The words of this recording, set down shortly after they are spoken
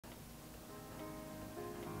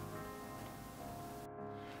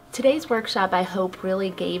Today's workshop, I hope, really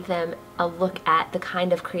gave them a look at the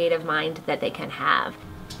kind of creative mind that they can have.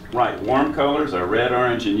 Right, warm colors are red,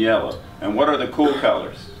 orange, and yellow. And what are the cool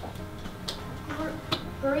colors?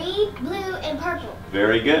 Green, blue, and purple.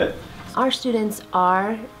 Very good. Our students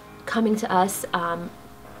are coming to us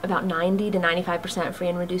about 90 to 95% free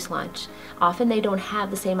and reduced lunch. Often they don't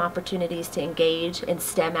have the same opportunities to engage in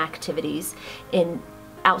STEM activities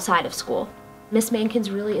outside of school. Miss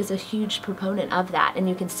Mankins really is a huge proponent of that, and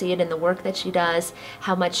you can see it in the work that she does,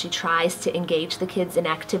 how much she tries to engage the kids in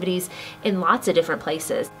activities in lots of different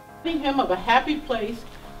places. Reminding him of a happy place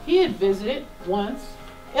he had visited once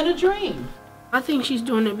in a dream. I think she's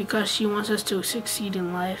doing it because she wants us to succeed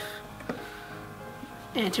in life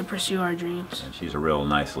and to pursue our dreams. She's a real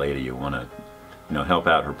nice lady. You want to, help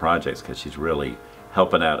out her projects because she's really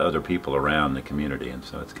helping out other people around the community, and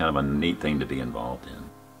so it's kind of a neat thing to be involved in.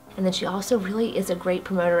 And then she also really is a great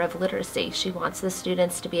promoter of literacy. She wants the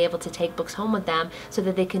students to be able to take books home with them so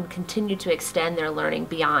that they can continue to extend their learning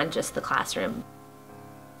beyond just the classroom.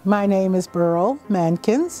 My name is Burl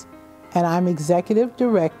Mankins, and I'm Executive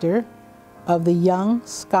Director of the Young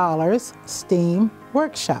Scholars STEAM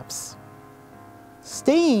Workshops.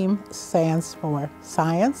 STEAM stands for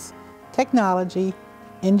Science, Technology,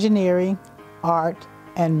 Engineering, Art,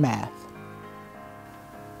 and Math.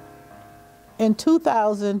 In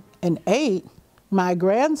 2008, my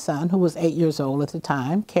grandson, who was 8 years old at the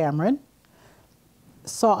time, Cameron,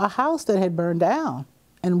 saw a house that had burned down,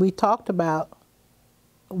 and we talked about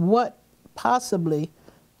what possibly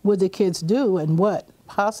would the kids do and what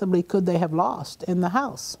possibly could they have lost in the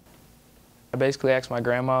house. I basically asked my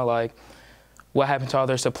grandma, like, what happened to all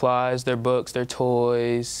their supplies, their books, their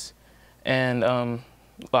toys, and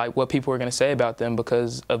like what people were going to say about them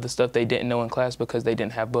because of the stuff they didn't know in class because they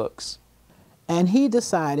didn't have books. And he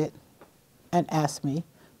decided and asked me,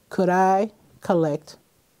 could I collect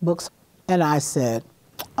books? And I said,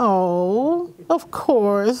 oh, of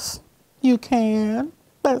course you can.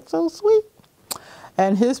 That's so sweet.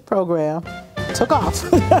 And his program took off.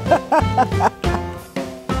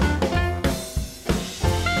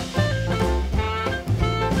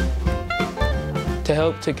 To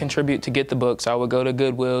help to contribute to get the books, I would go to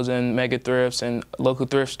Goodwills and mega thrifts and local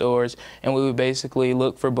thrift stores, and we would basically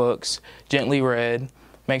look for books, gently read,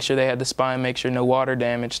 make sure they had the spine, make sure no water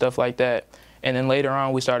damage, stuff like that. And then later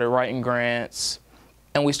on, we started writing grants,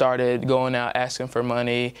 and we started going out asking for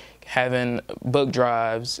money, having book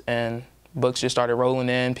drives, and books just started rolling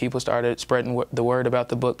in. People started spreading the word about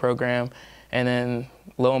the book program, and then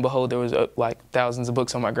lo and behold, there was like thousands of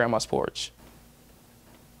books on my grandma's porch.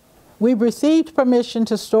 We received permission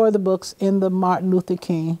to store the books in the Martin Luther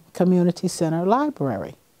King Community Center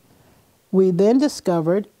Library. We then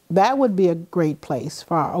discovered that would be a great place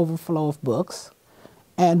for our overflow of books,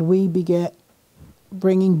 and we began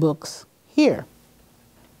bringing books here.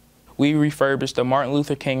 We refurbished the Martin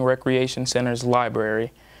Luther King Recreation Center's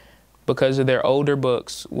library because of their older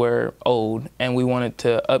books were old, and we wanted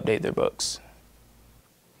to update their books.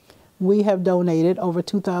 We have donated over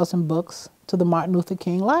 2,000 books to the Martin Luther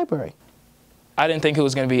King Library. I didn't think it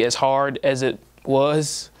was going to be as hard as it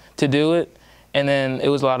was to do it. And then it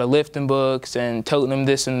was a lot of lifting books and toting them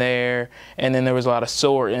this and there. And then there was a lot of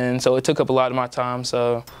sorting. So it took up a lot of my time.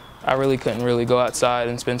 So I really couldn't really go outside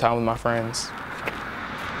and spend time with my friends.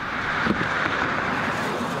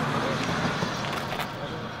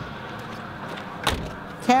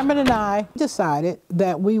 Cameron and I decided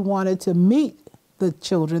that we wanted to meet the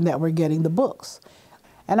children that were getting the books.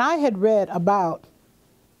 And I had read about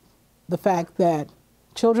the fact that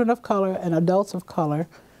children of color and adults of color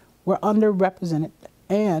were underrepresented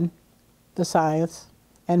in the science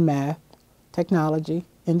and math, technology,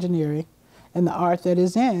 engineering, and the art that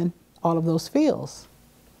is in all of those fields.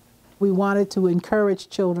 We wanted to encourage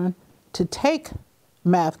children to take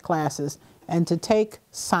math classes and to take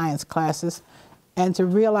science classes and to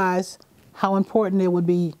realize how important it would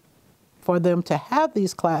be for them to have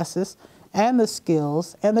these classes and the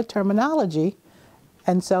skills and the terminology.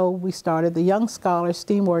 And so we started the Young Scholars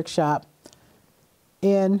STEAM Workshop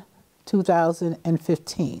in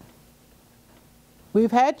 2015.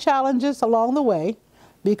 We've had challenges along the way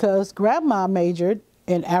because Grandma majored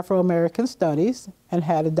in Afro-American Studies and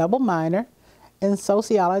had a double minor in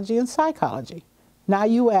sociology and psychology. Now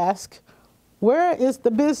you ask, where is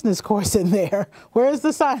the business course in there? Where is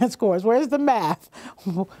the science course? Where is the math?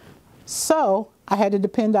 So I had to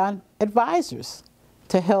depend on advisors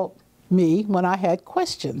to help me when I had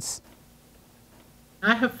questions.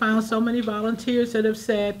 I have found so many volunteers that have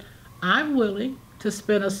said, I'm willing to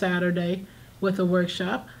spend a Saturday with a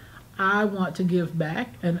workshop. I want to give back,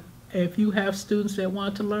 and if you have students that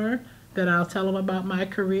want to learn, that I'll tell them about my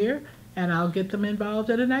career and I'll get them involved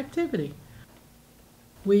in an activity.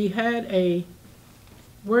 We had a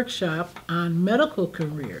workshop on medical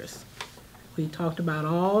careers. We talked about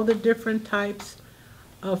all the different types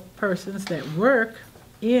of persons that work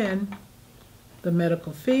in the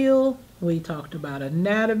medical field. We talked about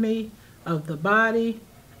anatomy of the body,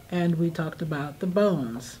 and we talked about the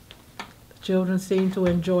bones. The children seemed to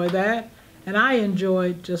enjoy that, and I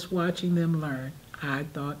enjoyed just watching them learn. I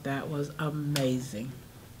thought that was amazing.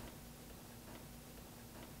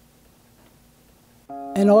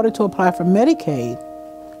 In order to apply for Medicaid,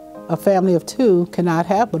 a family of two cannot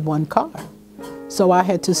have but one car. So I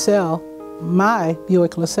had to sell my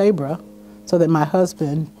Buick LeSabre so that my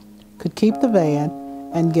husband could keep the van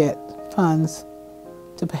and get funds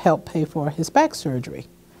to help pay for his back surgery.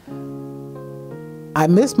 I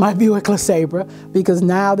miss my Buick LeSabre because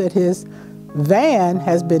now that his van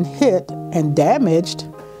has been hit and damaged,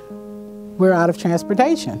 we're out of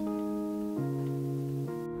transportation.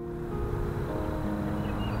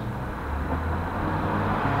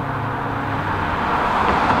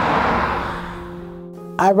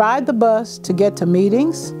 I ride the bus to get to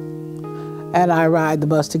meetings, and I ride the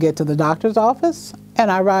bus to get to the doctor's office,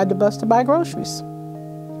 and I ride the bus to buy groceries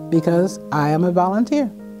because I am a volunteer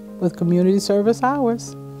with community service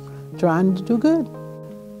hours, trying to do good.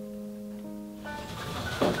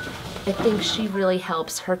 I think she really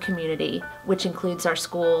helps her community, which includes our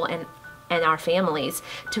school and our families,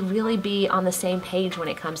 to really be on the same page when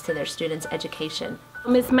it comes to their students' education.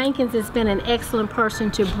 Ms. Mankins has been an excellent person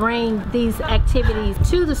to bring these activities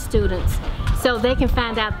to the students so they can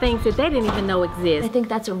find out things that they didn't even know exist. I think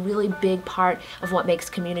that's a really big part of what makes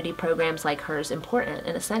community programs like hers important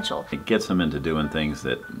and essential. It gets them into doing things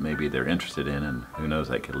that maybe they're interested in, and who knows,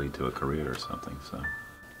 that could lead to a career or something. So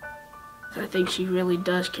I think she really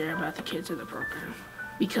does care about the kids in the program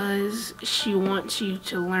because she wants you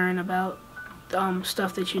to learn about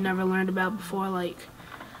stuff that you never learned about before, like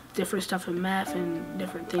different stuff in math and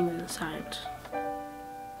different things in science.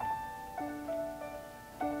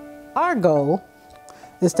 Our goal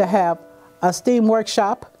is to have a STEAM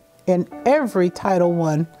workshop in every Title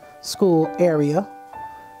I school area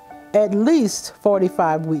at least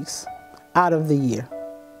 45 weeks out of the year.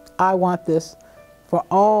 I want this for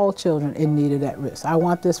all children in need and at risk. I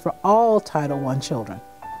want this for all Title I children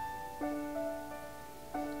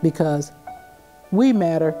because we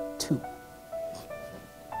matter too.